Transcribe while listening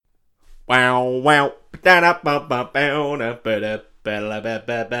Wow, wow. Villain's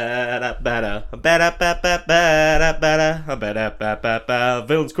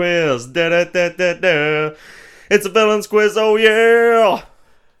quiz. It's a villain's quiz, oh yeah.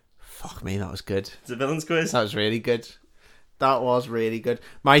 Fuck me, that was good. It's a villain's quiz. That was really good. That was really good.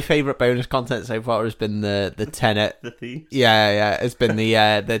 My favourite bonus content so far has been the Tenet. The thieves. Yeah. It's been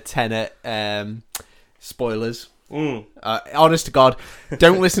the Tenet spoilers. Honest to God,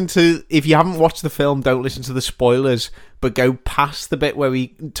 don't listen to, if you haven't watched the film, don't listen to the spoilers, but go past the bit where we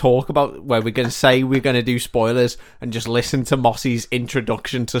talk about, where we're going to say we're going to do spoilers, and just listen to Mossy's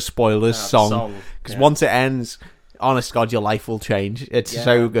introduction to spoilers song. Because once it ends, honest to God, your life will change. It's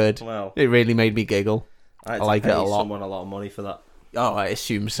so good. Well, it really made me giggle. I like it a lot. Someone a lot of money for that. Oh, I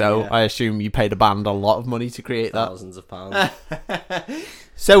assume so. Yeah. I assume you paid a band a lot of money to create that. Thousands of pounds.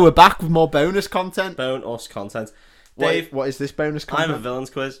 So we're back with more bonus content. Bonus content. Dave, what is this bonus content? I'm a villains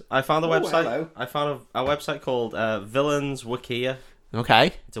quiz. I found a website. Hello. I found a website called Villains Wikia.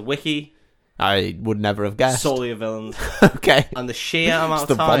 Okay. It's a wiki I would never have guessed. solely of villains. Okay. And the sheer amount It's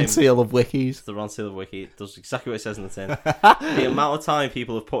of the time... Von Seal of wikis. It's the Ron Seal of Wiki. It does exactly what it says in the tin. The amount of time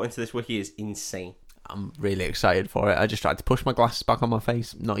people have put into this wiki is insane. I'm really excited for it. I just tried to push my glasses back on my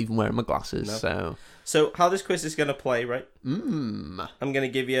face, not even wearing my glasses. No. So how this quiz is going to play, right? I'm going to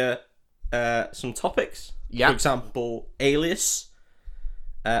give you some topics. Yeah. For example, alias,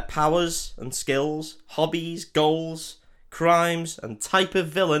 powers and skills, hobbies, goals, crimes, and type of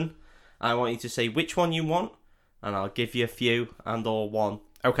villain. I want you to say which one you want, and I'll give you a few and or one.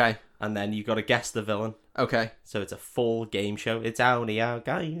 Okay. And then you've got to guess the villain. Okay. So it's a full game show. It's only a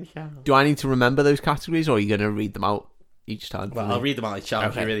game show. Do I need to remember those categories, or are you going to read them out each time? Well, I'll read them out each time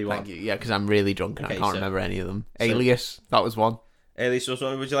if you really want. Thank you. Yeah, because I'm really drunk and I Okay, can't so- remember any of them. Alias, that was one. Alias was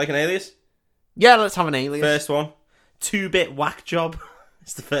one. Would you like an alias? Yeah, let's have an alias. First one. 2-bit whack job.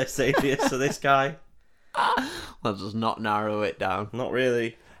 It's the first alias of this guy. That does not narrow it down. Not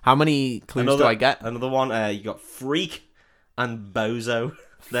really. How many clues do I get? Another one. You got Freak and Bozo.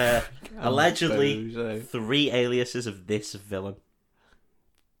 They're allegedly Bozo. 3 aliases of this villain.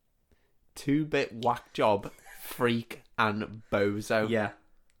 2-bit whack job, Freak, and Bozo. Yeah.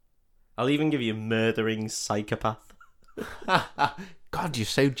 I'll even give you murdering psychopath. God, you're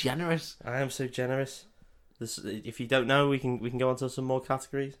so generous. I am so generous. If you don't know, we can go on to some more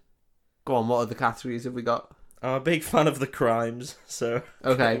categories. Go on, what other categories have we got? I'm a big fan of the crimes, so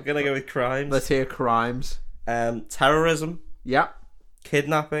Okay. I'm gonna go with crimes. Let's hear crimes. Terrorism, Yeah.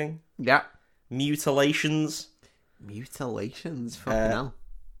 kidnapping, Yeah. mutilations, Mutilations? Fucking hell.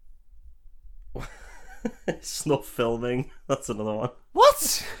 snuff filming. That's another one.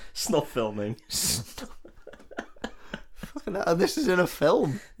 What? Snuff filming. Fucking hell. This is in a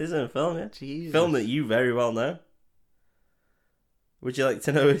film. Isn't it a film, yeah? Jesus. Film that you very well know. Would you like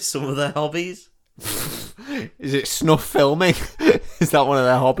to know some of their hobbies? Is it snuff filming? Is that one of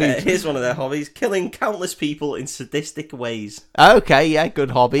their hobbies? Here's one of their hobbies. Killing countless people in sadistic ways. Okay, yeah,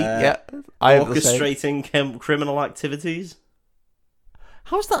 good hobby. Yeah. I have the same. Orchestrating criminal activities.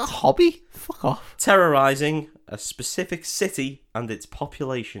 How's that a hobby? Fuck off. Terrorizing a specific city and its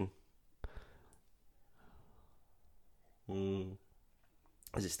population.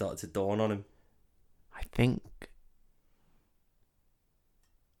 Has it started to dawn on him? I think.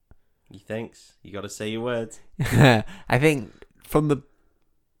 He thinks. You got to say your words. I think from the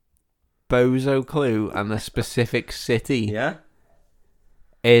Bozo clue and the specific city, Yeah?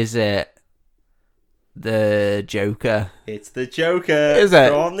 is it the Joker? It's the Joker. Is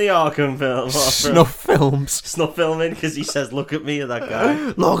it? From the Arkham film. Snuff films. Snuff filming because he says, look at me, at that guy.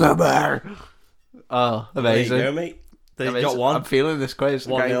 Look at me. Oh, amazing. There you go, mate. There you Amazing. got one. I'm feeling this quiz.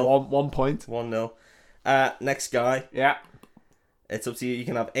 1-0. 1 point. 1-0. Next guy. Yeah. It's up to you. You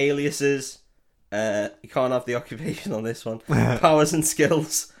can have aliases. You can't have the occupation on this one. Powers and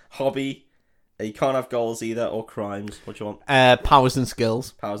skills. Hobby. You can't have goals either, or crimes. What do you want? Powers and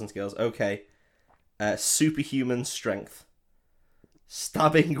skills. Powers and skills. Okay. Superhuman strength.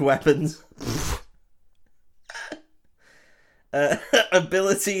 Stabbing weapons.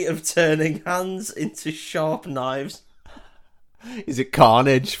 Ability of turning hands into sharp knives. Is it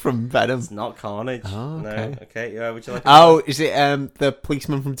Carnage from Venom? It's not Carnage. Oh, okay. No. Okay. Would you like? Is it the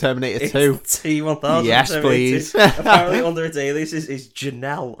policeman from Terminator 2? It's T-1000. Yes, 72. please. Apparently, under its alias is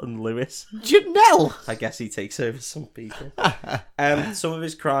Janelle and Lewis. Janelle. I guess he takes over some people. Some of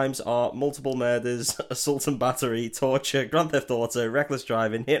his crimes are multiple murders, assault and battery, torture, grand theft auto, reckless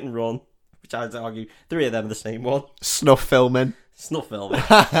driving, hit and run. Which I'd argue 3 of them are the same one. Snuff filming. Snuff filming.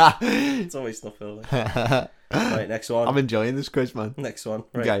 It's always snuff filming. Right, next one. I'm enjoying this quiz, man. Next one.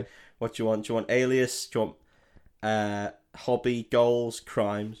 Right. Okay. What do you want? Do you want alias? Do you want hobby, goals,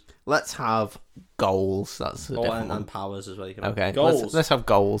 crimes. Let's have goals. That's a different one. And powers as well. You can Okay, have goals. let's have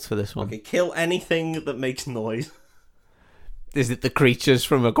goals for this one. Okay, kill anything that makes noise. Is it the creatures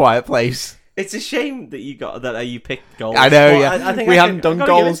from A Quiet Place? It's a shame that you picked goals. I know, But yeah. I think we I haven't done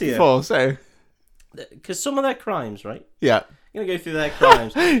gotta give it goals to you. before, so... Because some of their crimes, right? Yeah. You're going to go through their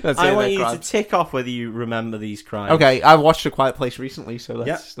crimes. I want you crimes. to tick off whether you remember these crimes. Okay, I watched A Quiet Place recently, so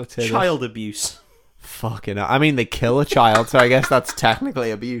let's hear Child abuse. Fucking hell. I mean, they kill a child, so I guess that's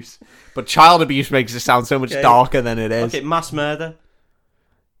technically abuse. But child abuse makes it sound so much darker than it is. Okay, mass murder.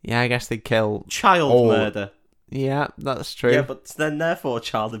 Yeah, I guess they kill... Child murder. Yeah, that's true. Yeah, but then therefore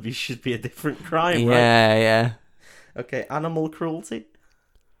child abuse should be a different crime, right? Yeah. Okay, animal cruelty.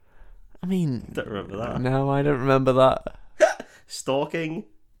 I mean... Don't remember that. No, I don't remember that. Stalking.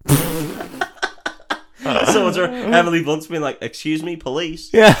 Emily Blunt's been like, excuse me,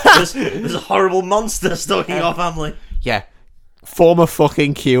 police. Yeah. There's a horrible monster stalking our family. Yeah. Former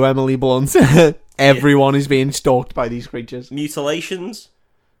fucking Q, Emily Blunt. Everyone is being stalked by these creatures. Mutilations.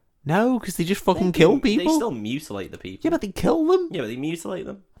 No, because they just fucking kill people. They still mutilate the people. Yeah, but they kill them. Yeah, but they mutilate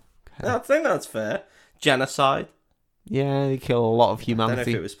them. Okay. I think that's fair. Genocide. Yeah, they kill a lot of I don't know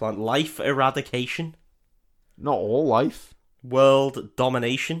humanity. if it was planned. Life eradication. Not all life. World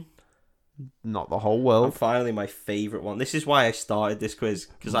domination. Not the whole And world. finally, my favourite one. This is why I started this quiz.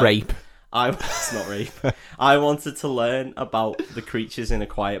 Rape. It's not rape. I wanted to learn about the creatures in A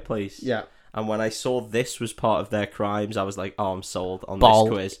Quiet Place. Yeah. And when I saw this was part of their crimes, I was like, oh, I'm sold on Ball.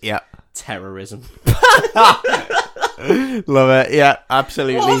 this quiz. Yeah. Terrorism. Love it. Yeah,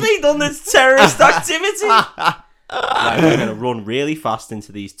 absolutely. What have they done that's terrorist activity? Right, we're going to run really fast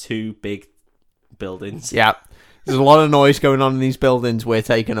into these two big buildings. Yeah. There's a lot of noise going on in these buildings. We're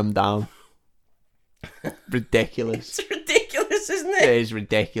taking them down. Ridiculous. It's ridiculous, isn't It it? is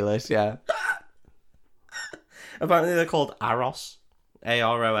ridiculous, yeah. Apparently they're called Aros.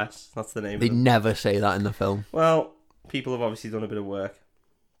 A-R-O-S. That's the name They of them. never say that in the film. Well, people have obviously done a bit of work.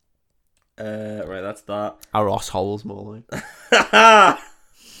 Right, that's that. Our ass holes, more like.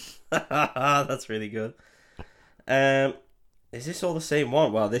 That's really good. Is this all the same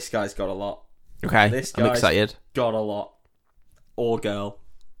one? Well, this guy's got a lot. Okay, This I'm guy's excited. got a lot. Or girl.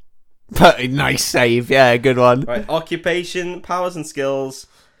 Nice save, yeah, good one. Right, occupation, powers and skills,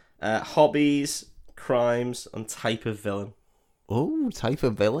 hobbies, crimes, and type of villain. Oh, type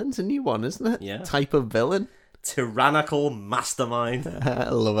of villain's a new one, isn't it? Yeah. Type of villain. Tyrannical mastermind. I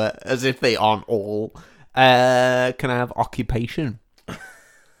love it. As if they aren't all. Can I have occupation?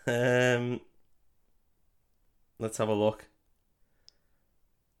 Let's have a look.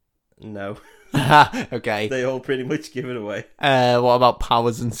 No. Okay. They all pretty much give it away. What about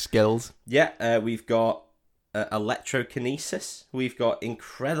powers and skills? Yeah, we've got electrokinesis. We've got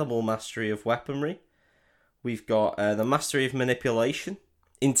incredible mastery of weaponry. We've got the mastery of manipulation,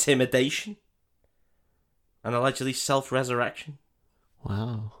 intimidation, and allegedly self-resurrection.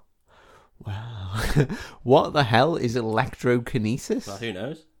 Wow. What the hell is electrokinesis? Well, who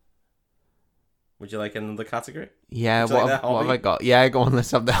knows? Would you like another category? Yeah, Would you like their what have hobby? I got? Yeah, go on, let's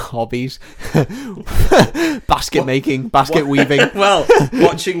have the hobbies. Basket making, basket weaving. Well,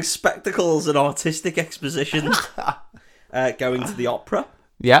 watching spectacles and artistic expositions. Going to the opera.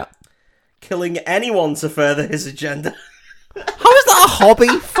 Yeah. Killing anyone to further his agenda. How is that a hobby?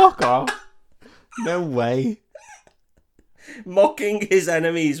 Fuck off. No way. Mocking his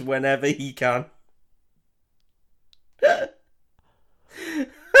enemies whenever he can.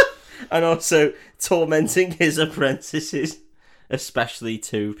 And also tormenting his apprentices. Especially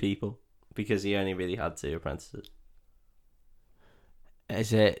 2 people. Because he only really had 2 apprentices.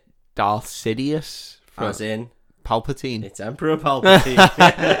 Is it Darth Sidious? As in, Palpatine? it's Emperor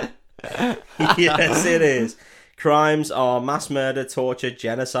Palpatine. Yes, it is. Crimes are mass murder, torture,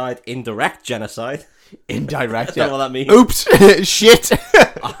 genocide, indirect genocide. Indirect. I don't know what that means. Oops. Shit.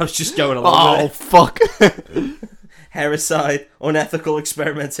 I was just going along Oh, with fuck. it. Hericide, unethical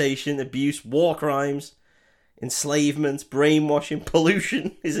experimentation, abuse, war crimes, enslavement, brainwashing,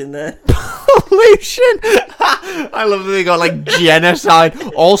 pollution is in there. Pollution. I love that they got like genocide.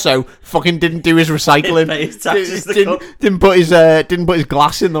 Also, fucking didn't do his recycling. Didn't pay his taxes to Didn't put his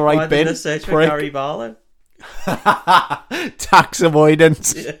glass in the right Why bin. didn't I search for Prick. Gary Barlow? Tax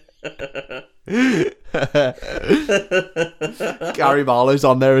avoidance. Gary Barlow's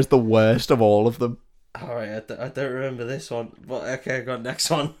on there as the worst of all of them. Alright, I don't remember this one. But okay, I got next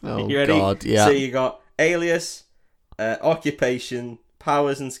one. Oh, You ready? God, yeah. So you got alias, occupation,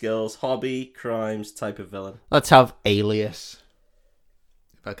 powers and skills, hobby, crimes, type of villain. Let's have alias.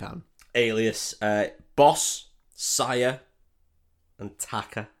 If I can. Alias, boss, sire, and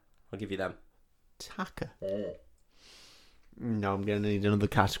tacker. I'll give you them. Tacker. No, I'm going to need another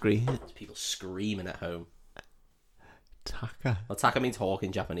category. There's people screaming at home. Taka. Well, taka means hawk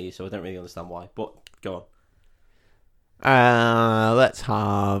in Japanese, so I don't really understand why. But go on. Let's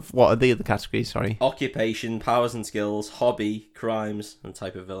have... What are the other categories, sorry? Occupation, powers and skills, hobby, crimes, and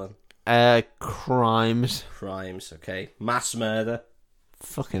type of villain. Crimes. Crimes, okay. Mass murder.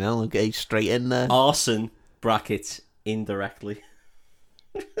 Fucking hell, okay, straight in there. Arson, brackets, indirectly.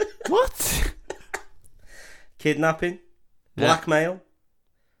 What? Kidnapping, blackmail,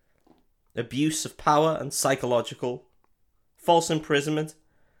 abuse of power and psychological, false imprisonment,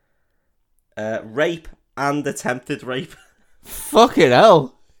 rape and attempted rape. Fucking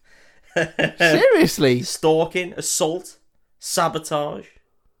hell. Seriously? Stalking, assault, sabotage,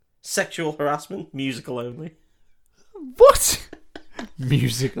 sexual harassment, musical only. What?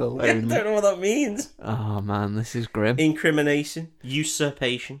 Musical I only. don't know what that means. Oh man, this is grim. Incrimination,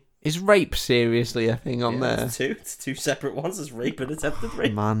 usurpation. Is rape seriously a thing on there? It's two separate ones. It's rape and attempted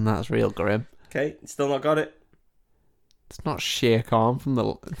rape. Man, that's real grim. Okay, still not got it. It's not Shere Khan from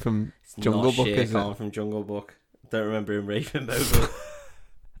Jungle Book, is it? From Jungle Book. Don't remember him raping Bobo.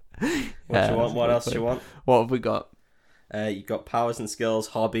 What do you want? What else do you want? What have we got? You got powers and skills,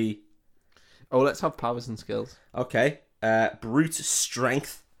 hobby. Oh, let's have powers and skills. Okay. Brute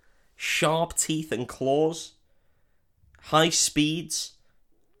strength, sharp teeth and claws, high speeds,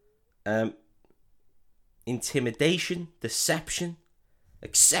 intimidation, deception,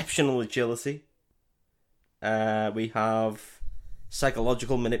 exceptional agility. We have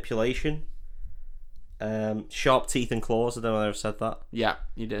psychological manipulation, sharp teeth and claws. I don't know whether I've said that. Yeah,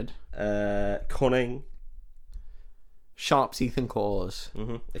 you did. Cunning, sharp teeth and claws,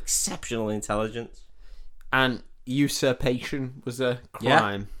 exceptional intelligence, and usurpation was a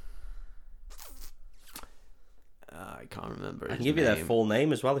crime. I can't remember his I can give you their full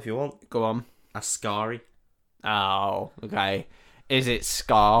name as well if you want. Go on. Ascari. Oh, okay. Is it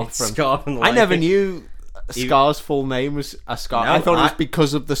Scar It's from... Scar from the I never Lion King. knew Scar's full name was Ascar. No, I thought it was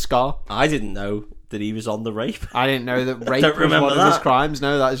because of the scar. I didn't know that he was on the rape. I didn't know that rape Don't was one remember of his that. crimes.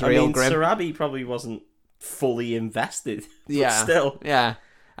 No, that is real grim. Sarabi probably wasn't fully invested. But Yeah. still. Yeah.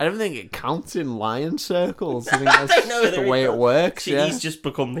 I don't think it counts in lion circles. I think I that's don't know the way it works. He's Yeah. just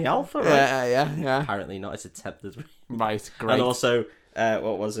become the alpha, right? Yeah. Apparently not. It's attempted rape. Right, great. And also,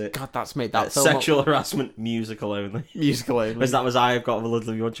 what was it? God, that's made that film sexual harassment, musical only. musical only. Because that was I've Got a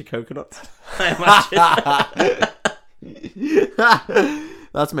Little Bunch of Coconuts. I imagine.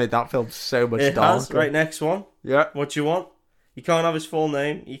 That's made that film so much It darker. has. Right, next one. Yeah. What do you want? You can't have his full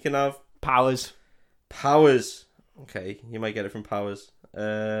name. You can have Powers. Powers. Okay, you might get it from Powers.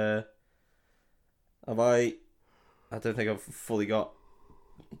 Have I don't think I've fully got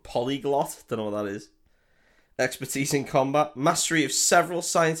polyglot. Don't know what that is. Expertise in combat. Mastery of several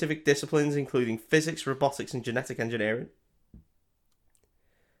scientific disciplines, including physics, robotics, and genetic engineering.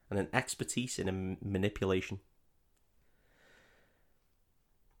 And an expertise in manipulation.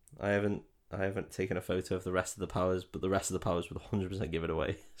 I haven't taken a photo of the rest of the powers, but the rest of the powers would 100% give it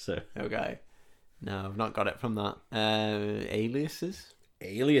away. So Okay. No, I've not got it from that. Aliases?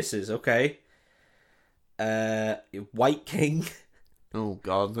 Aliases, okay. White King. Oh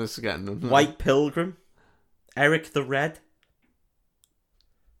god, this is getting... White Pilgrim. Eric the Red.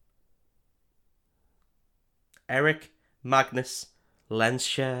 Eric Magnus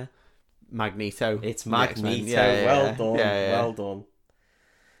Lensshare. Magneto. It's Magneto. Yeah, well done. yeah. Well done.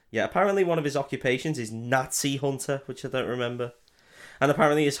 Yeah, apparently one of his occupations is Nazi hunter, which I don't remember. And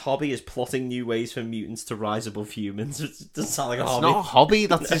apparently his hobby is plotting new ways for mutants to rise above humans. It doesn't sound like a It's hobby. not a hobby,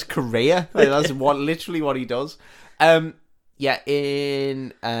 that's his career. Like, that's literally what he does. Yeah,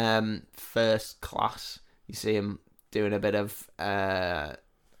 in First Class, you see him doing a bit of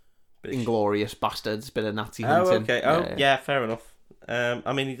Inglorious Bastards, bit of Nazi hunting. Oh, okay. Oh, yeah, fair enough.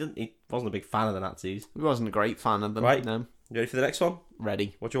 I mean, he wasn't a big fan of the Nazis. He wasn't a great fan of them. Right. No. You ready for the next one?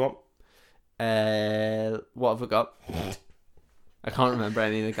 Ready. What do you want? What have I got? I can't remember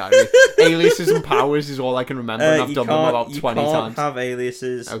any of the categories. Aliases and powers is all I can remember, and I've done them about 20 times. You times. can't have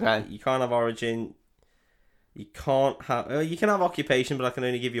aliases. Okay. You can't have origin. You can't have... you can have occupation, but I can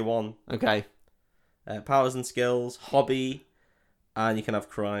only give you one. Okay. Powers and skills, hobby, and you can have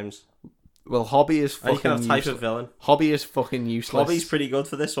crimes. Well, hobby is fucking And you can have type useless. of villain. Hobby is fucking useless. Hobby's pretty good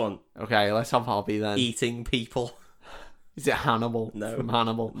for this one. Okay, let's have hobby then. Eating people. Is it Hannibal? No. From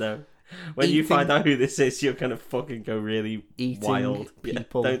Hannibal. No. When you find out who this is, you're going to fucking go really wild.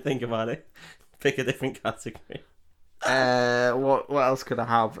 People. Yeah, don't think about it. Pick a different category. What else could I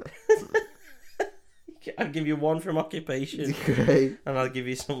have? I'll give you one from occupation. Great. And I'll give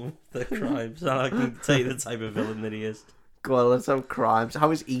you some of the crimes. And I can tell you the type of villain that he is. God, let's have crimes. How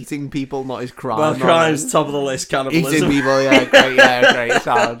is eating people not his crime? Well, crimes top of the list. Cannibalism. Eating people, yeah, great, yeah, great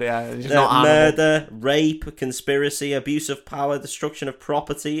sound, yeah. It's not murder, rape, conspiracy, abuse of power, destruction of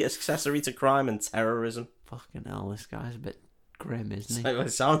property, accessory to crime, and terrorism. Fucking hell, this guy's a bit grim, isn't he? So it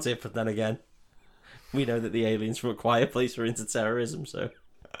sounds it, but then again, we know that the aliens from A Quiet Place were into terrorism, so.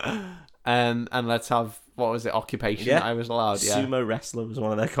 And let's have, what was it, occupation that I was allowed, yeah. Sumo wrestler was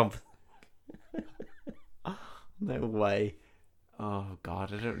one of their No way. Oh,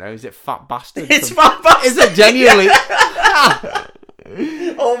 God, I don't know. Is it Fat Bastard? It's Fat Bastard! Is it genuinely?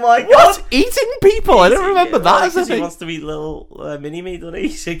 Oh my God. What? Eating people? I don't remember that as a thing. He wants to eat little mini-me, doesn't he?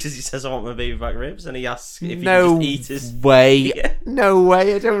 Because he says, I want my baby back ribs, and he asks if he can just eat his... way. Yeah. No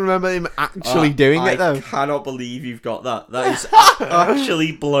way. I don't remember him actually doing it, though. I cannot believe you've got that. That is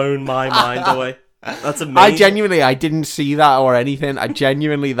actually blown my mind away. That's amazing. I didn't see that or anything.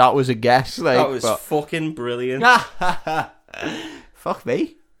 That was a guess. Like, that was fucking brilliant. Fuck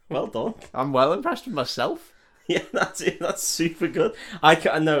me. Well done. I'm well impressed with myself. Yeah, that's it. That's super good. I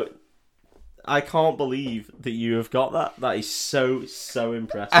can't believe that you have got that. That is so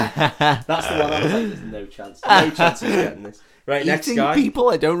impressive. That's the one I was like, there's no chance. No chance of getting this. Right, next guy. People,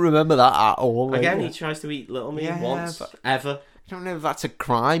 I don't remember that at all. Again, he tries to eat little me once, ever. I don't know if that's a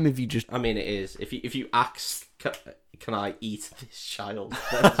crime if you just... I mean, it is. If you ask, can I eat this child?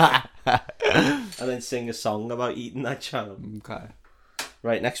 And then sing a song about eating that child. Okay.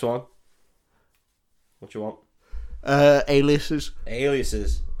 Right, next one. What do you want? Aliases.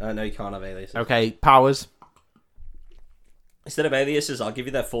 Aliases. No, you can't have aliases. Okay, powers. Instead of aliases, I'll give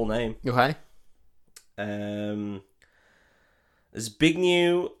you their full name. Okay.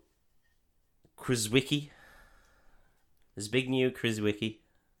 Zbigniew Krzyzwicki. Zbigniew Krzyzwicki.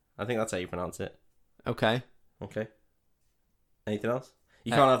 I think that's how you pronounce it. Okay. Anything else?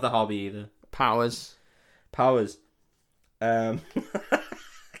 You can't have the hobby either. Powers. I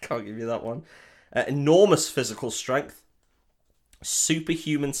can't give you that one. Enormous physical strength,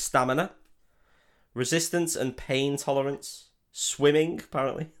 superhuman stamina, resistance and pain tolerance, swimming,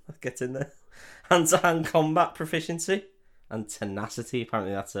 apparently, that gets in there, hand-to-hand combat proficiency, and tenacity,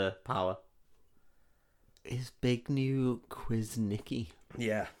 apparently that's a power. Is Zbigniew Krzyzwicki?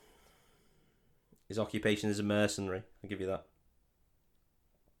 Yeah. His occupation is a mercenary, I'll give you that.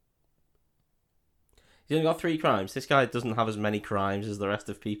 He's only got 3 crimes. This guy doesn't have as many crimes as the rest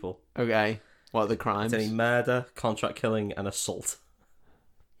of people. Okay. What are the crimes? It's only murder, contract killing, and assault.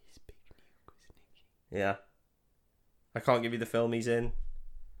 Yeah. I can't give you the film he's in.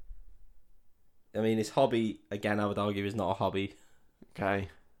 I mean, his hobby, again, I would argue, is not a hobby. Okay.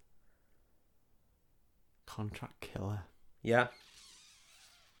 Contract killer. Yeah.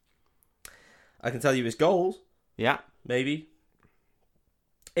 I can tell you his goals. Yeah. Maybe.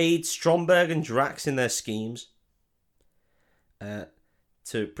 Aid Stromberg and Drax in their schemes.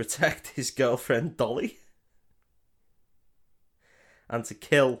 To protect his girlfriend Dolly. And to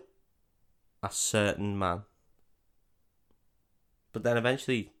kill a certain man. But then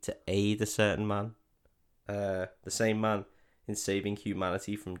eventually to aid a certain man. The same man in saving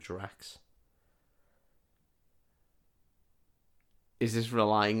humanity from Drax. Is this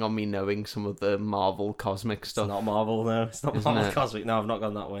relying on me knowing some of the Marvel cosmic stuff? It's not Marvel, no. It's not Marvel cosmic. No, I've not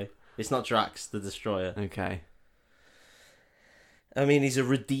gone that way. It's not Drax the Destroyer. Okay. I mean, he's a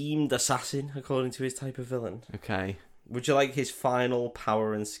redeemed assassin, according to his type of villain. Okay. Would you like his final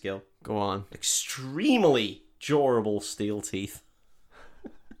power and skill? Go on. Extremely durable steel teeth.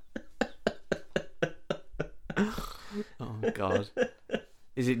 Oh, God.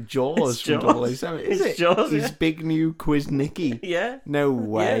 Is it Jaws It's from Jaws. 007? It's it? Jaws, He's yeah. Zbigniew Krzyzwicki. Yeah. No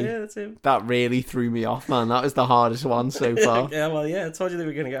way. Yeah, that's him. That really threw me off, man. That was the hardest one so far. Yeah, well, yeah, I told you they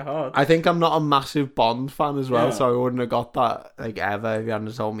were going to get hard. I think I'm not a massive Bond fan as well, Yeah. so I wouldn't have got that like ever if you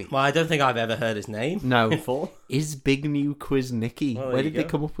hadn't told me. Well, I don't think I've ever heard his name. No. Before. Is Zbigniew Krzyzwicki? Well, there Where you did they go.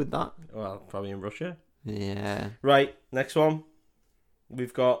 come up with that? Well, probably in Russia. Yeah. Right, next one.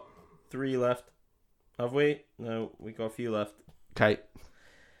 We've got 3 left. Have we? No, we got a few left. Okay.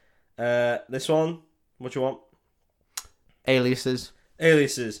 This one, what you want? Aliases.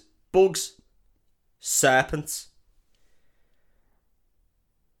 Aliases. Bugs. Serpents.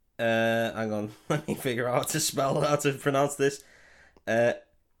 Hang on. Let me figure out how to pronounce this.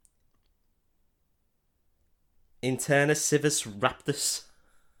 Internicivis raptus.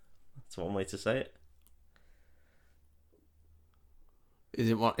 That's one way to say it.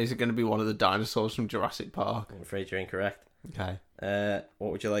 Is it going to be one of the dinosaurs from Jurassic Park? I'm afraid you're incorrect. Okay.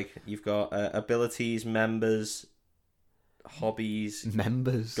 What would you like? You've got abilities, members, hobbies,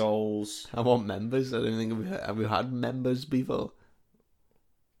 Members. goals. I want members. I don't think have we had members before.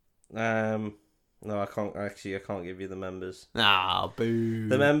 No, I can't. Actually, I can't give you the members. Ah, boo.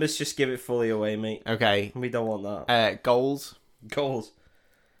 The members just give it fully away, mate. Okay. We don't want that. Goals. Goals.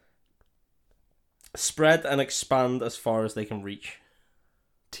 Spread and expand as far as they can reach.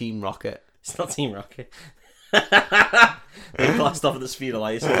 Team Rocket. It's not Team Rocket. They blast off at the speed of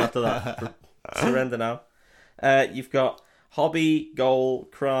light, so after that, surrender now. You've got hobby, goal,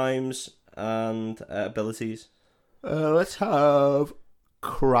 crimes, and abilities. Let's have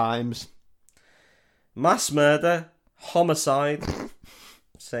crimes. Mass murder, homicide,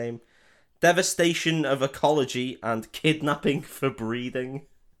 same. Devastation of ecology, and kidnapping for breeding.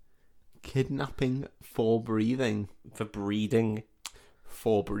 Kidnapping for breathing. For breeding.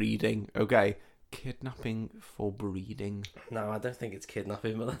 For breeding. Okay. Kidnapping for breeding. No, I don't think it's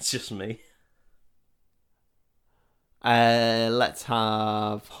kidnapping, but that's just me. Let's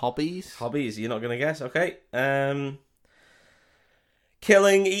have hobbies. Hobbies, you're not going to guess. Okay.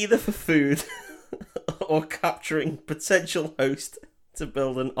 Killing either for food or capturing potential host to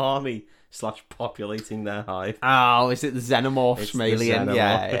build an army / populating their hive. Oh, is it the xenomorph It's the Schmalian? xenomorph.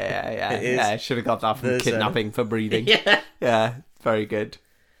 Yeah. It is. Yeah, should have got that from The kidnapping for breeding. Yeah. Yeah, very good.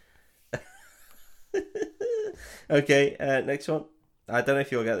 Okay, next one. I don't know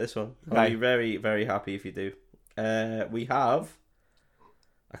if you'll get this one. I'll Okay. be very, very happy if you do. We have...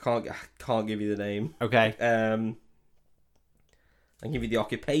 I can't give you the name. Okay. I can give you the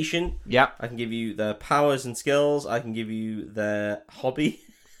occupation. Yep. I can give you the powers and skills. I can give you the hobby.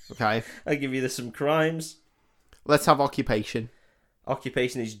 Okay. I can give you some crimes. Let's have occupation.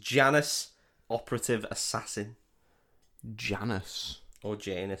 Occupation is Janus, operative assassin. Janus. Or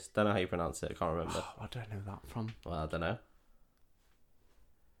Janus. Don't know how you pronounce it. I can't remember. I don't know that from. Well, I don't know.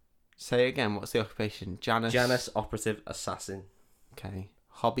 Say it again. What's the occupation? Janus. Janus, operative assassin. Okay.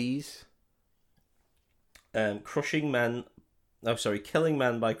 Hobbies. Crushing men. Oh, sorry. Killing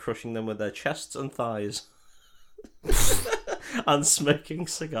men by crushing them with their chests and thighs. And smoking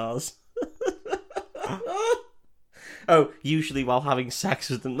cigars. Oh, usually while having sex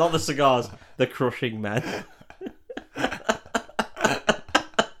with them. Not the cigars. The crushing men.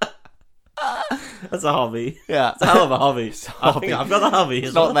 That's a hobby. Yeah. It's a hell of a hobby. I think hobby. I've got a hobby. It's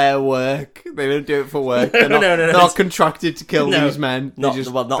as not well. their work. They don't do it for work. They're No, not, no, they're not it's- contracted to kill No, these men. They not just,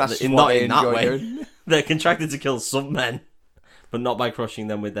 well, not that's in, what not they in that enjoy way. doing. They're contracted to kill some men, but not by crushing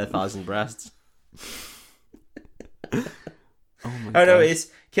them with their thighs and breasts. Oh my Oh god. no, it's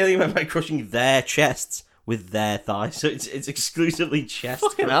killing men by crushing their chests with their thighs. So it's exclusively chest.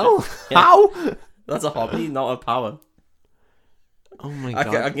 Fucking crushing. hell. Yeah. How? That's a hobby, not a power. Oh my I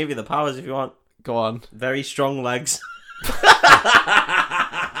god. can give you the powers if you want. Go on. Very strong legs.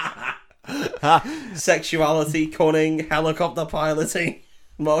 Sexuality, cunning, helicopter piloting,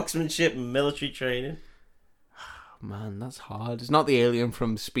 marksmanship, and military training. Man, that's hard. It's not the alien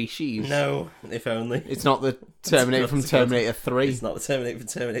from Species. No, if only. It's not the Terminator from It's not- Terminator 3. It's not the Terminator for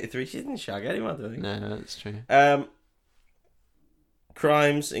Terminator 3. She didn't shag anyone, I think. No, that's true.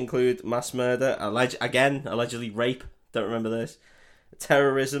 Crimes include mass murder, allegedly rape. Don't remember this.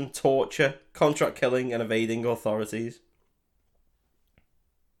 Terrorism, torture, contract killing, and evading authorities.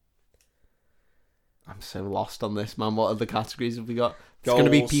 I'm so lost on this, man. What other categories have we got? It's going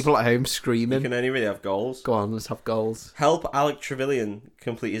to be Goals. people at home You screaming. can only really have goals. Go on, let's have goals. Help Alec Trevelyan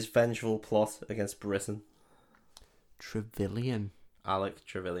complete his vengeful plot against Britain. Trevelyan. Alec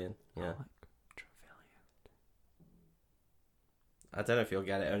Trevelyan. Yeah. Alec I don't know if you'll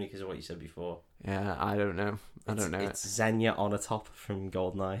get it only because of what you said before. Yeah, I don't know. I don't know it. It's Xenia on a top from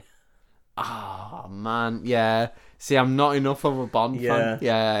Goldeneye. Oh, man. Yeah. See, I'm not enough of a Bond fan.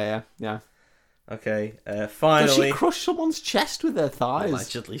 Yeah. Okay. Does she Finally. crush someone's chest with her thighs?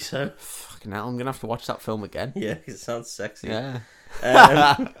 Allegedly so. Fucking hell, I'm going to have to watch that film again. Yeah, 'cause it sounds sexy. Yeah.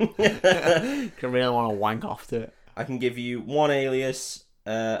 Um, I really want to wank off to it. I can give you one alias.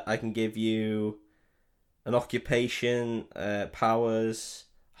 I can give you an occupation, powers,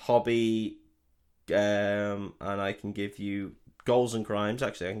 hobby, and I can give you goals and crimes.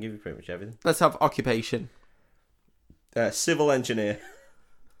 Actually, I can give you pretty much everything. Let's have occupation. Civil engineer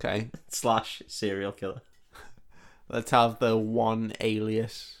Okay. / serial killer. Let's have the one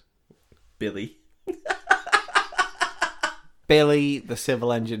alias. Billy. Billy, the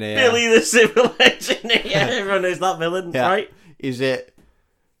civil engineer. Billy the civil engineer. Everyone knows that villain, Yeah. right? Is it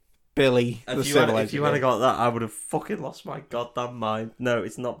Billy, the If you, civil if you engineer? had got that, I would have fucking lost my goddamn mind. No,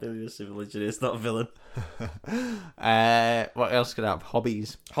 it's not Billy the civil engineer. It's not a villain. What else could I have?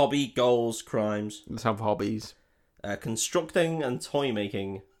 Hobbies. Hobby, goals, crimes. Let's have hobbies. Constructing and toy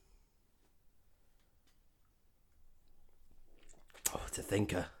making. Oh, it's a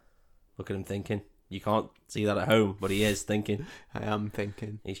thinker. Look at him thinking. You can't see that at home, but he is thinking. I am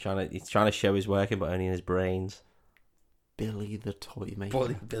thinking. He's trying to show he's working, but only in his brains. Billy the Toy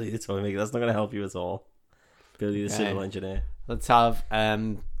Maker. Billy the Toy Maker. That's not going to help you at all. Billy the Civil Engineer. Let's have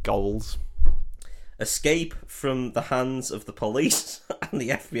goals. Escape from the hands of the police and the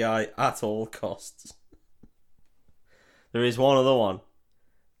FBI at all costs. There is one other one.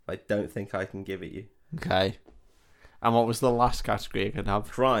 I don't think I can give it you. Okay. And what was the last category I could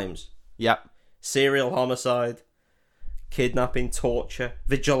have? Crimes. Yep. Serial homicide. Kidnapping, torture.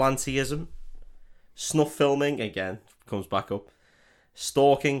 Vigilantism. Snuff filming, again, comes back up.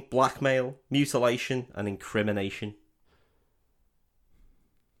 Stalking, blackmail, mutilation, and incrimination.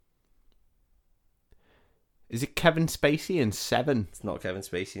 Is it Kevin Spacey in 7? It's not Kevin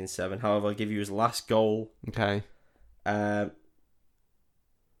Spacey in 7. However, I'll give you his last goal. Okay.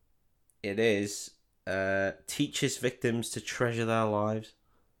 It is teaches victims to treasure their lives.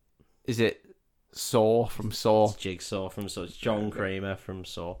 Is it Saw from Saw? It's Jigsaw from Saw. It's John Kramer from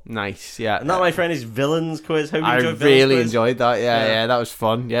Saw. Nice, yeah. And that, my friend, is Villains Quiz. Hope you I enjoyed really Villains Quiz. enjoyed that. Yeah, that was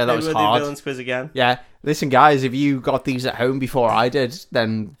fun. Yeah, that was We'll hard. do Villains Quiz again. Yeah. Listen, guys, if you got these at home before I did,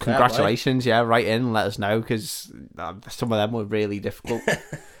 then congratulations. Yeah, write in and let us know, because some of them were really difficult.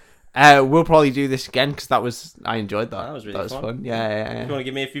 We'll probably do this again, because I enjoyed that. That was really fun. Yeah. If you want to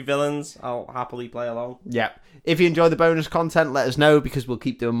give me a few villains, I'll happily play along. Yeah. If you enjoy the bonus content, let us know, because we'll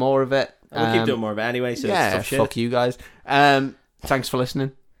keep doing more of it. We'll keep doing more of it anyway, so yeah, it's fuck you guys. Thanks for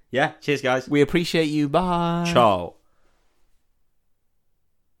listening. Yeah, cheers, guys. We appreciate you. Bye. Ciao.